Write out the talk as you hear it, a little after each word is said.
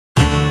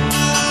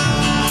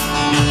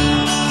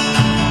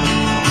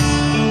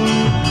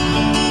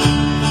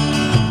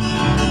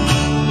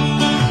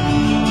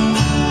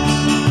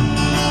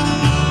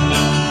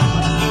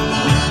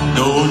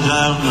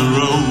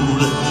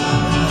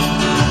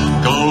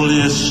trouble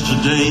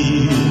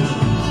yesterday.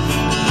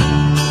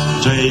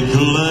 Take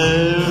a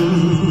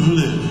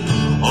left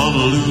on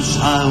a loose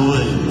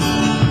highway.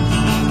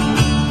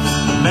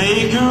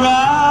 Make a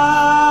right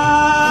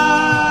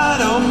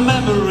on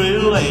memory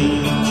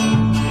lane.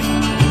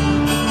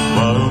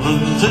 But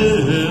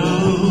until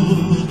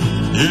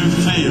you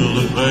feel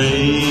the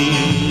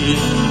pain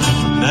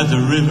at the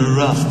river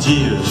of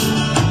tears,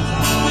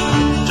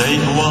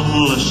 take one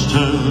last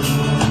turn.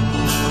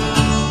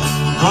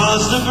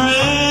 Cross the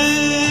bridge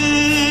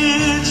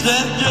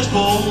that just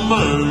won't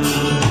burn.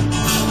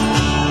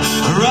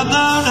 Rub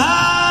down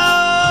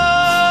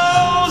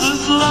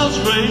houses, love's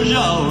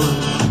graveyard.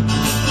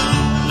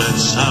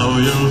 That's how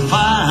you'll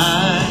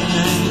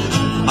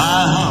find my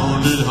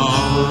haunted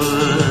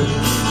heart.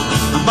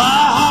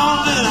 My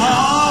haunted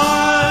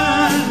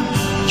heart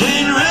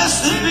can't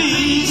rest in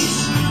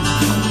peace.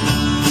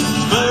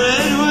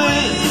 Buried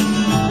with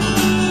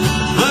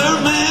her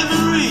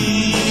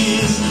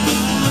memories,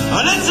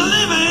 and it's a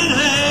living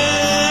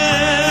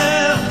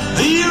hell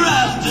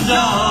hereafter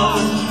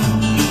dawn.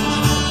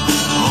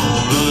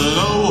 On the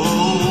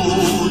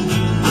road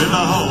with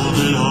a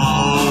haunted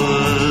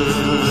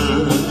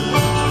heart.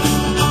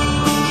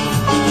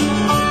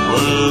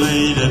 Well,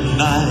 late at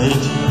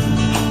night,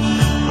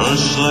 a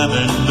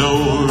slamming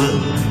door,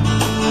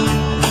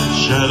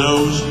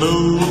 shadows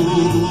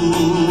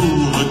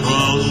move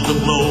across the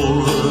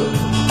floor.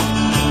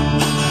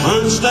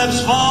 Footsteps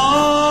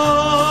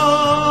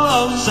fall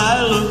on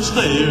silent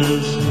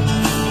stairs.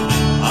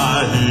 I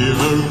hear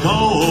her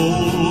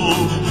call,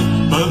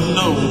 but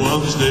no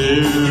one's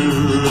there.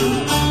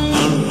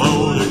 Her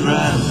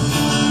photograph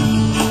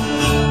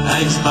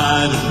hangs by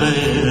the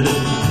bed.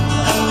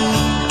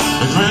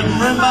 A grim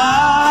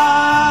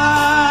reminder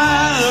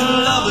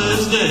love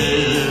is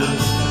dead.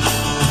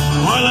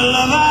 Well, the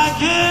love I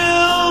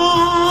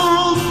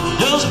killed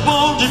just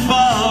won't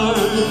depart.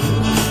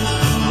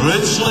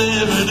 It's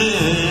living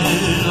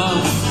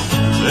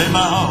in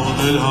my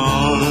haunted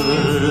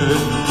heart.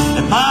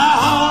 And my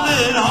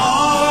haunted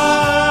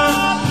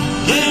heart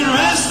can't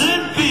rest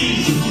in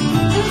peace.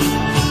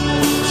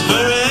 It's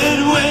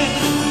buried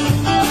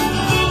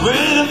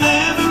where the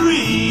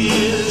memory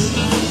is.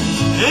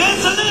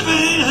 It's a